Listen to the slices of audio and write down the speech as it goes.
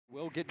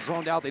get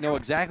droned out. They know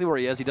exactly where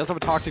he is. He does have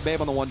a Toxic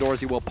Babe on the one doors.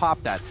 He will pop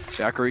that.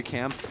 Valkyrie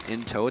Cam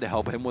in tow to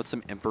help him with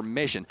some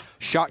information.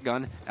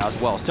 Shotgun as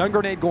well. Stun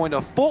Grenade going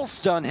to full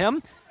stun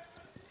him,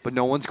 but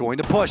no one's going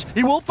to push.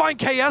 He will find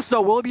KS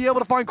though. Will he be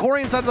able to find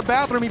Corey inside of the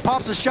bathroom? He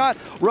pops a shot,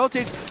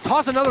 rotates,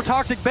 toss another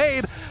Toxic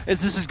Babe,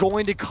 as this is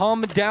going to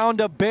come down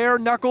to bare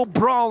knuckle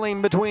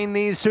brawling between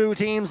these two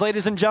teams,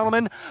 ladies and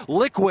gentlemen.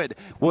 Liquid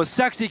was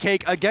Sexy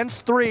Cake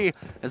against 3,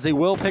 as they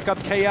will pick up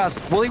KS.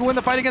 Will he win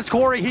the fight against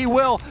Corey? He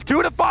will.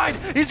 2 to find.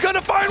 He's going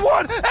to find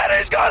 1, and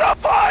he's going to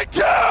find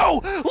 2!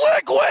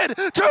 Liquid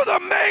to the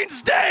main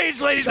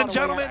stage, ladies and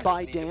gentlemen.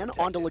 By Dan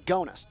onto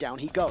Lagonis. Down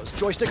he goes.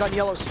 Joystick on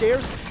yellow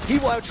stairs. He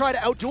will try to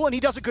outduel, and he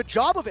does a good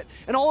job of it.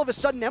 And all of a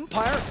sudden,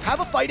 Empire have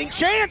a fighting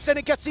chance, and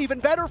it gets even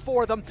better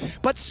for them.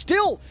 But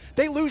still,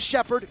 they lose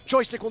Shepard.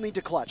 Joystick will need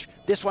to clutch.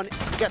 This one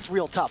gets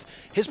real tough.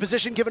 His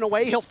position given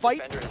away, he'll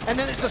fight, and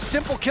then it's a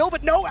simple kill,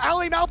 but no,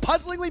 Alimau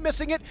puzzlingly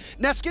missing it.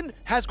 Neskin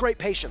has great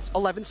patience.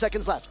 11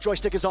 seconds left.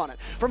 Joystick is on it.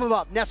 From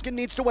above, Neskin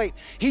needs to wait.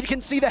 He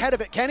can see the head of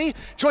it. Can he?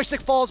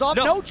 Joystick falls off.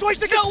 No,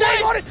 Joystick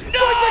stays on it! No!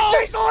 Joystick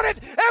stays on it!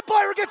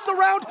 Empire gets the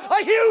round.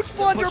 A huge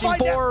blunder by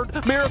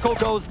forward. Miracle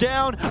goes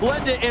down.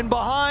 Lenda in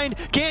behind.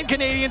 Can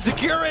Canadian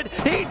secure it?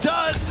 He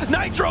does.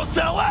 Nitro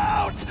sell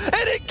out,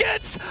 and it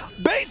gets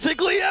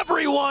basically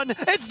everyone.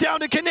 It's down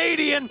to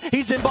Canadian.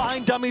 He's in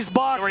behind Dummy's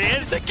box. There he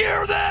is.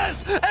 Secure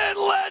this, and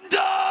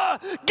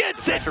Lenda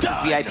gets it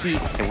done.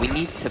 VIP, and we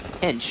need to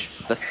pinch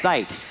the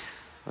site.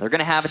 They're going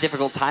to have a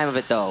difficult time of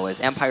it, though, as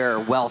Empire are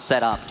well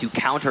set up to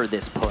counter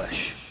this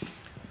push.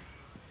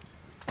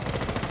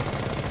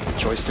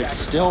 Joystick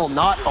still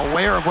not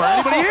aware of where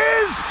anybody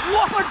is.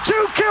 But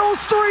 2 kills,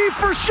 3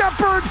 for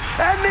Shepard,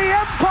 and the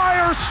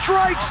Empire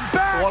strikes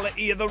back.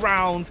 Quality of the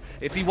round.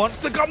 If he wants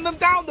to gun them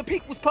down, the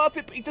peak was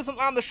perfect, but he doesn't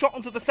land the shot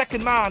onto the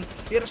second man.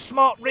 He had a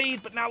smart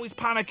read, but now he's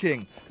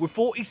panicking. With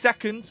 40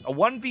 seconds, a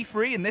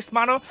 1v3 in this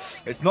manner,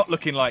 it's not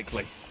looking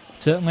likely.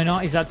 Certainly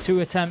not. He's had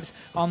 2 attempts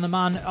on the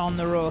man on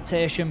the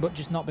rotation, but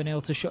just not been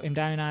able to shut him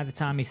down either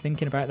time. He's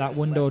thinking about that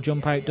window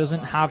jump out.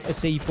 Doesn't have a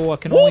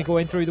C4. Can only go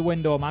in through the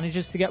window.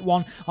 Manages to get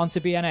one onto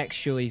VNX.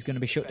 Surely he's going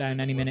to be shut down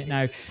any minute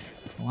now.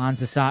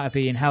 Lines of sight are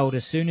being held.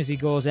 As soon as he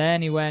goes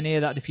anywhere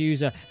near that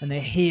diffuser and they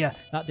hear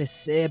that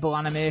disable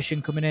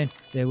animation coming in,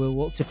 they will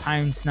look to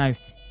pounce now.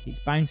 Keeps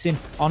bouncing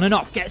on and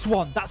off, gets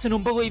one. That's an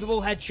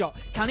unbelievable headshot.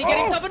 Can he get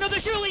himself another?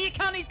 Surely he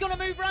can. He's going to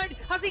move round.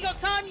 Has he got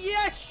time?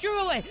 Yes,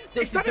 surely.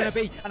 This is going to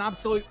be an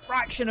absolute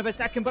fraction of a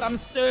second, but I'm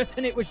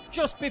certain it was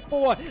just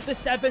before the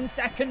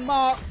 7-second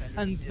mark.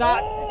 And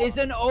that is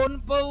an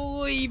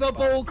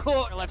unbelievable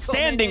clutch.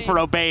 Standing for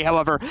Obey,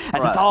 however,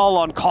 as it's all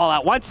on call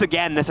out. Once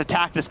again, this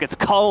attack just gets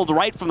culled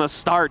right from the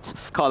start.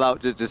 Call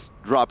out, just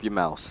drop your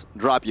mouse.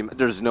 Drop your.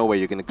 There's no way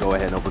you're going to go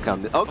ahead and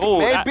overcome this. Okay, Ooh,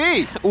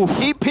 maybe.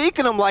 Keep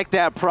peeking him like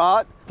that,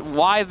 Prod.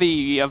 Why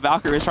the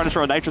Valkyrie is trying to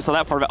throw a Nitrous on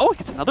that part of it. Oh, he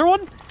gets another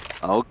one?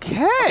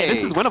 Okay.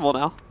 This is winnable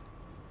now.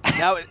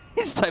 Now,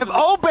 if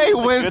Obey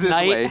wins this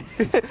way,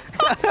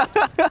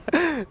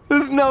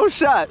 there's no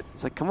shot.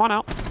 It's like, come on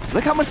out.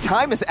 Look how much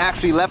time is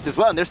actually left as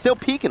well, and they're still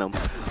peeking him.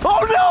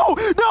 Oh,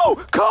 no!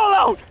 No! Call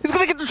out! He's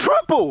going to get the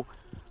triple!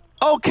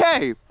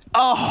 Okay,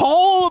 a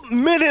whole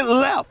minute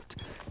left.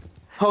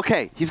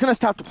 Okay, he's going to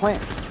stop the plan.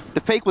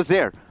 The fake was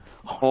there.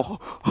 Oh,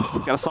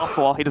 he's got a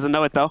softball. He doesn't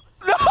know it, though.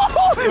 No!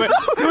 Do it!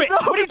 Do it! No,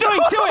 What are you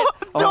doing? Do it!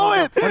 Do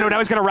it! Oh, no, now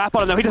he's going to wrap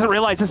on him, though. He doesn't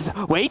realize this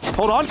is... Wait,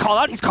 hold on. Call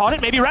out. He's caught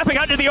it. Maybe wrapping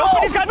out into the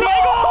open. He's got the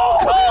angle.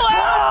 Call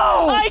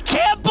out! I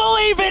can't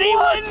believe it. He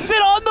wins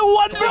it on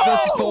the 1v1.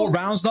 Versus 4,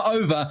 round's not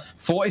over.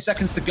 40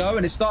 seconds to go,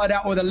 and it started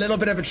out with a little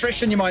bit of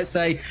attrition, you might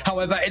say.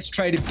 However, it's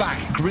traded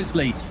back.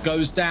 Grizzly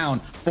goes down.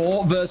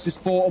 4 versus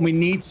 4, and we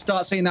need to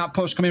start seeing that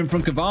push come in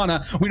from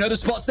Kavana. We know the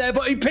spot's there,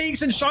 but he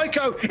peaks, and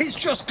Shaiko is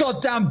just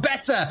goddamn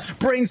better.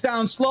 Brings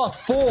down Sloth.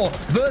 4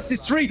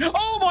 versus 3.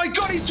 Oh my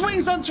god, he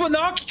swings onto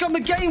Anarchic on the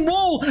game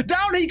wall.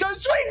 Down he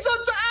goes, swings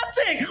onto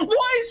Attic.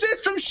 Why is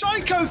this from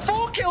Shaiko?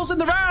 4 kills in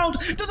the round.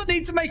 Doesn't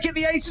need to make it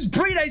the aces.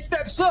 Bride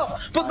steps up,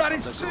 but that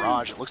is 2.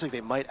 Garage. It looks like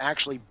they might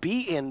actually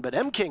be in, but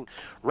M-King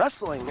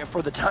wrestling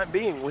for the time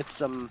being with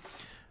some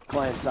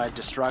client-side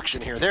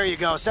destruction here. There you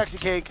go. Sexy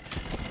Cake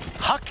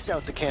hucks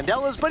out the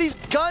Candelas, but he's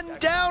gunned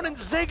down, and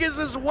Zig is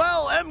as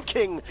well.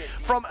 M-King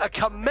from a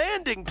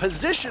commanding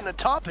position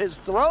atop his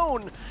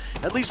throne,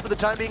 at least for the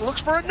time being, looks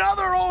for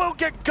another. Oh, he'll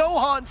get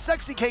Gohan.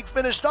 Sexy Cake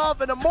finished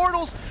off, and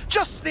Immortals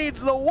just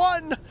needs the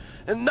one,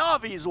 and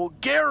Navi's will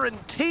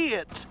guarantee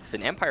it.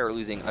 And Empire are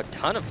losing a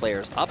ton of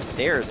players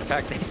upstairs. In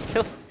fact,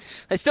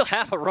 they still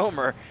have a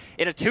roamer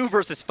in a 2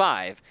 versus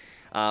 5.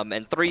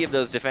 And 3 of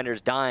those defenders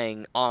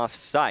dying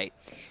off-site.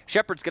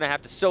 Shepard's going to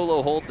have to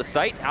solo hold the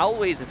site.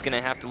 Always is going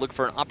to have to look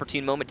for an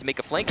opportune moment to make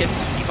a flank, and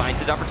he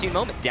finds his opportune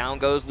moment. Down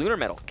goes Lunar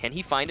Metal. Can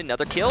he find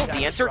another kill?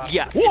 The answer,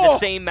 yes, in the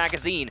same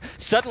magazine.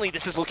 Suddenly,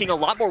 this is looking a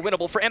lot more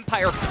winnable for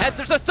Empire, as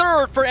there's a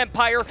 3rd for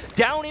Empire,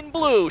 down in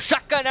blue.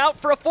 Shotgun out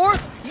for a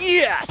 4th?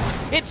 Yes!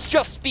 It's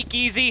just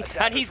Speakeasy,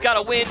 and he's got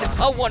to win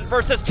a 1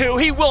 versus 2.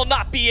 He will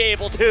not be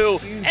able to.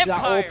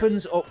 That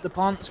opens up the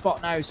plant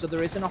spot now, so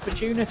there is an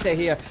opportunity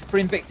here for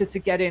Invicta to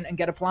get in and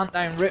get a plant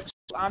down. Rips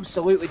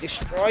absolutely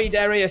destroyed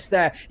Darius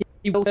there.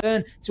 He will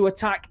turn to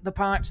attack the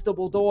Pipes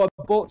double door,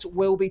 but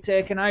will be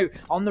taken out.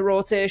 On the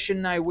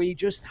rotation now, we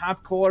just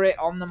have Corey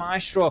on the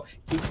Maestro.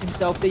 Keeps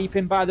himself deep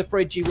in by the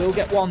fridge. He will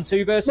get 1,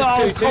 2 versus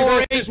 2, 2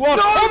 versus 1.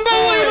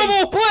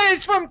 Unbelievable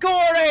plays from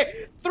Corey!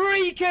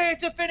 3K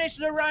to finish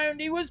the round.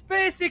 He was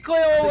basically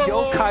all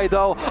alone. Yokai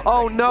though,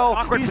 oh no,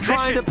 Awkward he's position.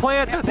 trying to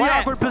plant the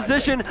awkward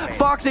position.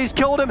 Foxy's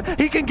killed him,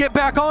 he can get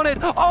back on it.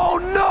 Oh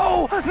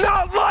no,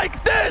 not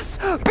like this!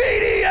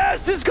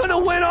 BDS is gonna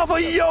win off a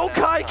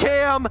Yokai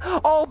cam,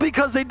 all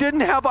because they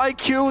didn't have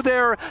IQ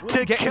there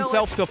to Get kill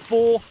himself to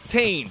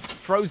 14.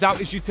 Throws out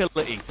his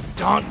utility.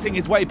 Dancing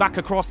his way back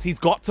across. He's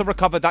got to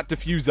recover that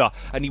diffuser,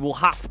 and he will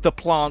have to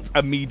plant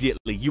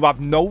immediately. You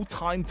have no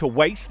time to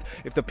waste.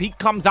 If the peak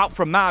comes out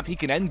from Mav, he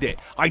can end it.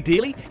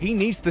 Ideally, he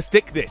needs to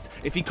stick this.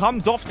 If he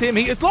comes off Tim,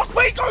 he is lost,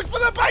 but he goes for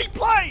the bait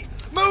play!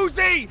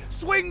 Muzi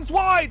swings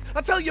wide.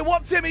 I tell you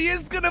what, Tim, he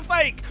is going to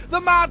fake.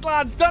 The Mad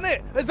Lad's done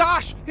it. As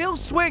Ash, he'll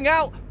swing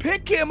out,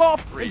 pick him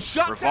off, and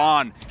shut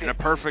down. Ravon in a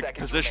perfect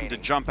position to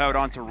jump out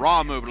onto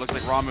Ramu, but it looks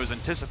like Ramu's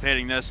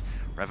anticipating this.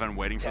 Revan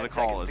waiting for the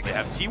call as they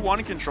have T1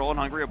 in control, and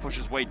Hungry will push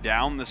his way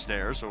down the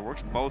stairs, so it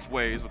works both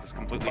ways with this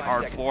completely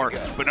hard floor.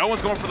 But no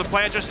one's going for the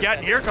plant just yet,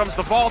 and here comes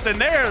the vault, and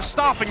they're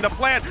stopping the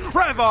plant.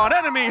 Revan,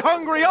 enemy,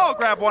 Hungry, all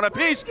grab one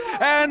apiece,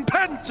 and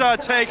Penta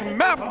take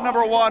map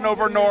number 1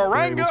 over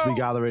Norango. Able to be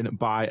gathering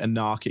by a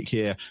Narkic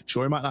here.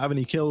 Sure, he might not have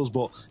any kills,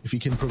 but if he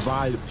can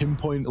provide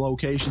pinpoint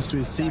locations to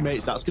his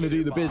teammates, that's going to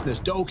do the business.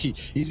 Doki,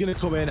 he's going to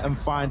come in and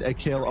find a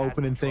kill,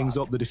 opening things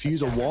up. The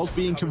diffuser was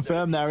being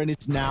confirmed there, and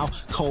it's now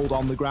cold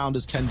on the ground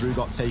as Kendrew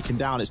got taken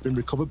down. It's been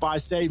recovered by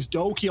saves.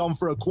 Doki on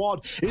for a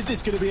quad. Is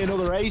this going to be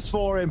another ace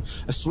for him?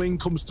 A swing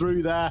comes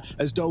through there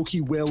as Doki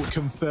will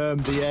confirm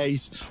the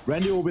ace.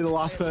 Rendy will be the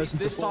last person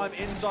this to time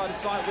inside the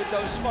site with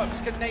those smokes.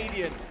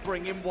 Canadian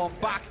bring him one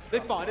back. They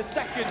find a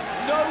second.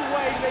 No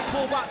way they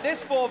pull back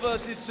this 4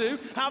 versus 2.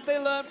 Have they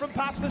learned from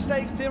past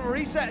mistakes? Tim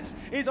resets.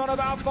 He's on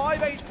about 5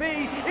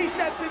 HP. He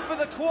steps in for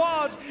the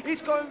quad.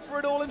 He's going for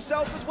it all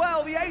himself as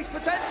well. The ace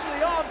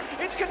potentially on.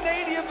 It's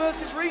Canadian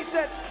versus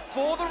resets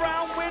for the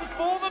round win,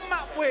 for the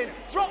map win.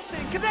 Drops in.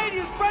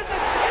 Canadian's present.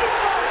 He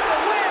finds the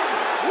win.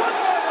 1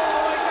 level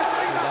all the way to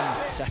 3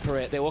 maps.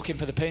 Separate, they're looking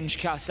for the pinch.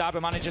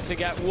 Saber manages to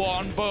get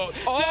 1, but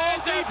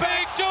there's a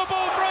big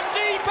double from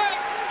Deepak.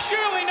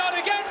 Surely not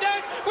again,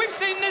 Des. We've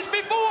seen this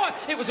before.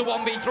 It was a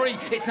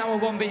 1v3. It's now a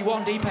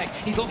 1v1. Deepak,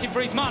 he's looking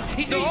for his man.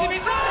 He sees him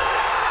inside.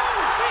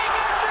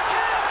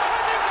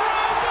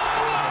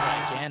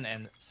 Again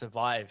and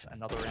survive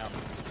another round.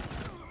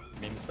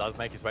 Mims does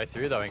make his way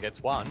through though and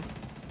gets 1.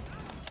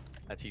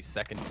 That's his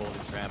second for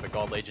this round, but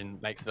God Legion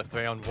makes it a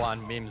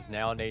 3-on-1. Mims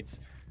now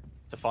needs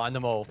to find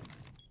them all.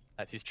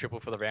 That's his triple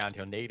for the round.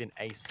 He'll need an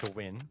ace to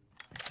win.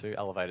 2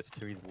 elevators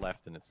to his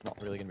left, and it's not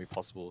really going to be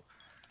possible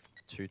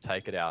to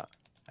take it out,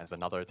 as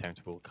another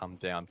attempt will come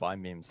down by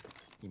Mims.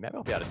 He may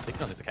well be able to stick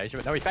it on this occasion,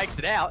 but no, he fakes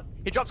it out.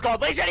 He drops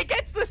God Legion, he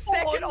gets the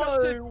second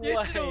onto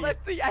Digital.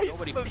 That's the ace.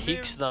 Nobody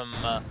peeks them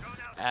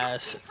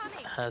as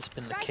has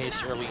been the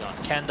case early on.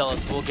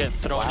 Candelas will get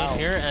thrown in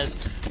here as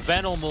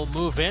Venom will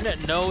move in.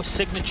 No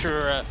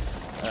signature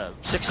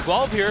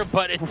 612 here,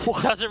 but it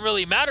doesn't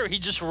really matter. He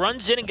just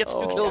runs in and gets 2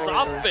 kills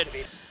off of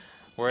it.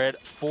 We're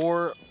at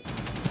 4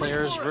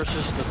 players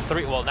versus the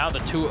 3. Well, now the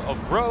 2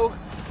 of Rogue.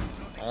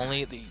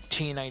 Only the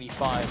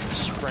T95 is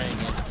spraying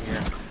in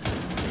here.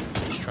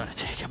 He's trying to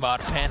take him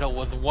out. Vandal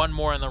with 1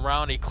 more in the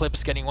round.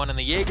 Eclipse getting 1 in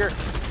the Jaeger.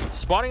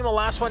 Spotting the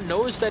last one,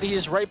 knows that he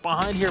is right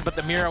behind here, but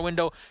the mirror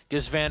window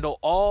gives Vandal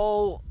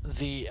all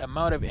the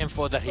amount of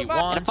info that he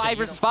wants. And a 5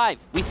 versus 5.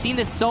 We've seen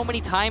this so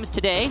many times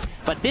today,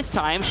 but this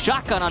time,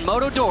 shotgun on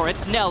Moto Door.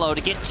 It's Nello to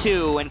get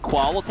 2, and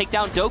Qual will take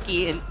down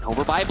Doki and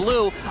over by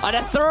Blue on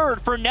a 3rd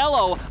for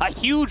Nello. A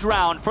huge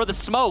round for the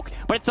smoke,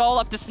 but it's all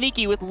up to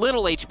Sneaky with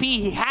little HP.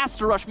 He has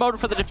to rush Moto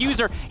for the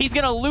diffuser. He's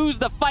gonna lose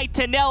the fight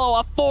to Nello,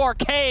 a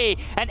 4K,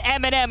 and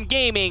M&M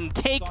Gaming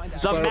take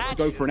the match. To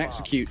go for an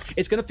execute.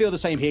 It's going to feel the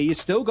same here. You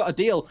still got a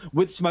deal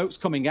with smokes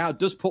coming out.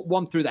 Does put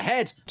 1 through the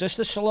head. Just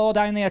to slow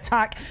down the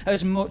attack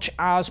as much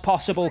as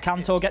possible.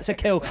 Kanto gets a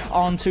kill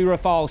onto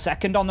Rafal,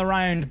 2nd on the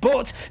round,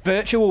 but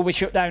Virtual will be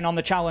shut down on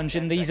the challenge,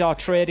 and these are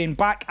trading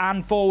back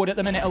and forward at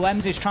the minute.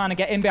 Alems is trying to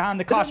get in behind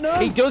the clash.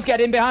 He does get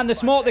in behind the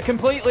smoke. They're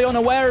completely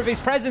unaware of his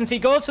presence. He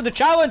goes for the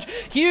challenge.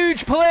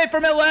 Huge play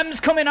from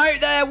Alems coming out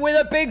there with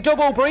a big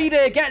double.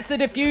 Breeder gets the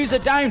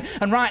diffuser down,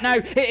 and right now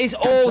it is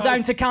all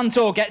down to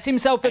Kanto. Gets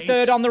himself the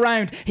 3rd on the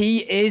round. He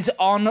is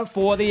on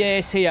for the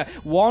ace here.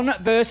 1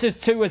 versus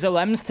 2 as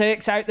Alems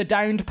takes out the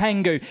downed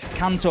Pengu.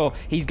 Kanto,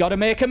 he's got to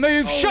make a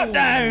move. Shut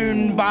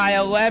down by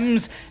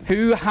Alems,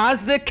 who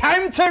has the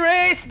counter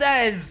ace,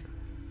 Des.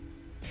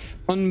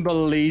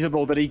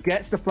 Unbelievable that he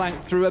gets the flank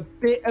through a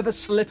bit of a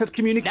slip of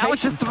communication. Now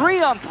it's a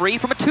 3-on-3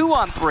 from a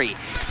 2-on-3.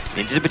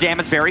 Ninjas in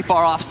Pajamas very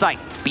far off site.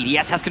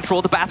 BDS has control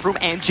of the bathroom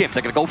and gym.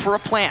 They're going to go for a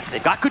plant.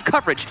 They've got good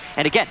coverage.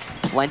 And again,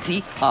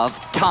 plenty of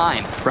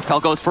time. Rafael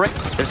goes for it.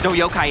 There's no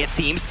Yokai, it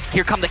seems.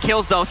 Here come the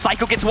kills, though.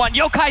 Psycho gets 1.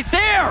 Yokai's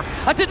there!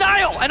 A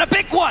denial and a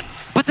big one!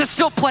 But there's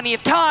still plenty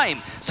of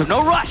time. So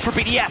no rush for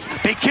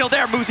BDS. Big kill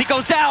there. Muzi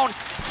goes down.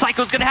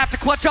 Psycho's going to have to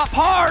clutch up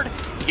hard.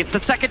 He gets the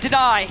second to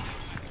die.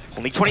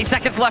 Only 20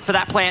 seconds left for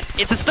that plant.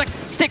 It's a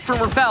stick from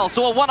Rafel,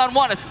 so a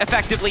one-on-one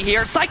effectively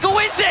here. Psycho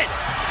wins it!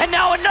 And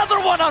now another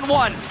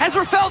one-on-one as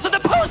Rafel's in the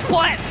post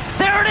plant.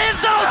 There it is,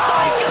 though!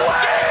 Psycho!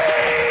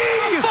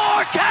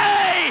 4K!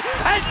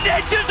 And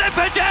Ninjas in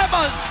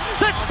Pajamas!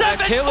 A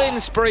killing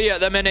spree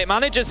at the minute.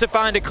 Manages to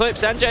find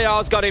Eclipse.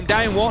 NJR's got him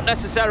down. Won't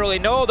necessarily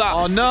know that.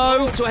 Oh,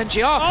 no. To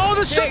NJR. Oh,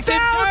 the Takes him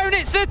down.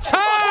 It's the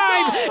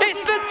time!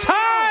 It's the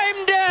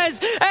time, Des!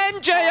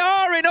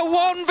 NJR in a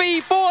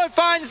 1v4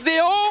 finds the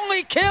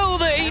only kill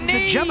that he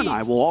needs. The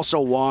Gemini will also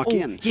walk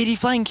in. Yeti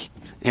flank.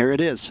 Here it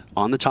is,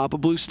 on the top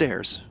of blue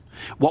stairs.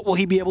 What will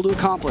he be able to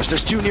accomplish?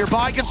 There's two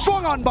nearby. Gets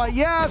swung on by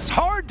Yas.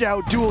 Hard to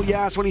outduel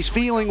Yas when he's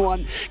feeling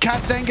one.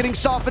 Katzang getting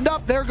softened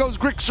up. There goes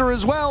Grixer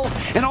as well.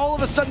 And all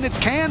of a sudden it's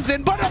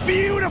Kanzan, but a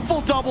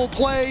beautiful double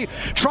play.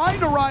 Trying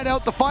to ride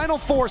out the final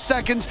 4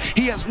 seconds.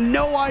 He has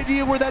no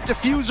idea where that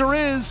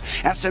diffuser is.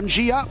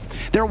 SMG up.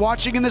 They're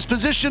watching in this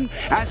position.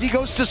 As he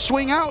goes to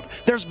swing out,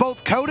 there's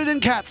both Coded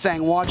and Katzang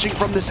watching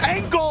from this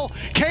angle.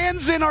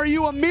 Kanzan, are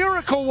you a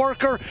miracle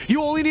worker?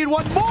 You only need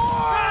one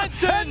more.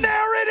 And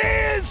there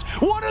it is.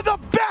 One of the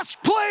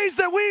best plays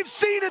that we've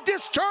seen at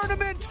this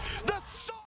tournament.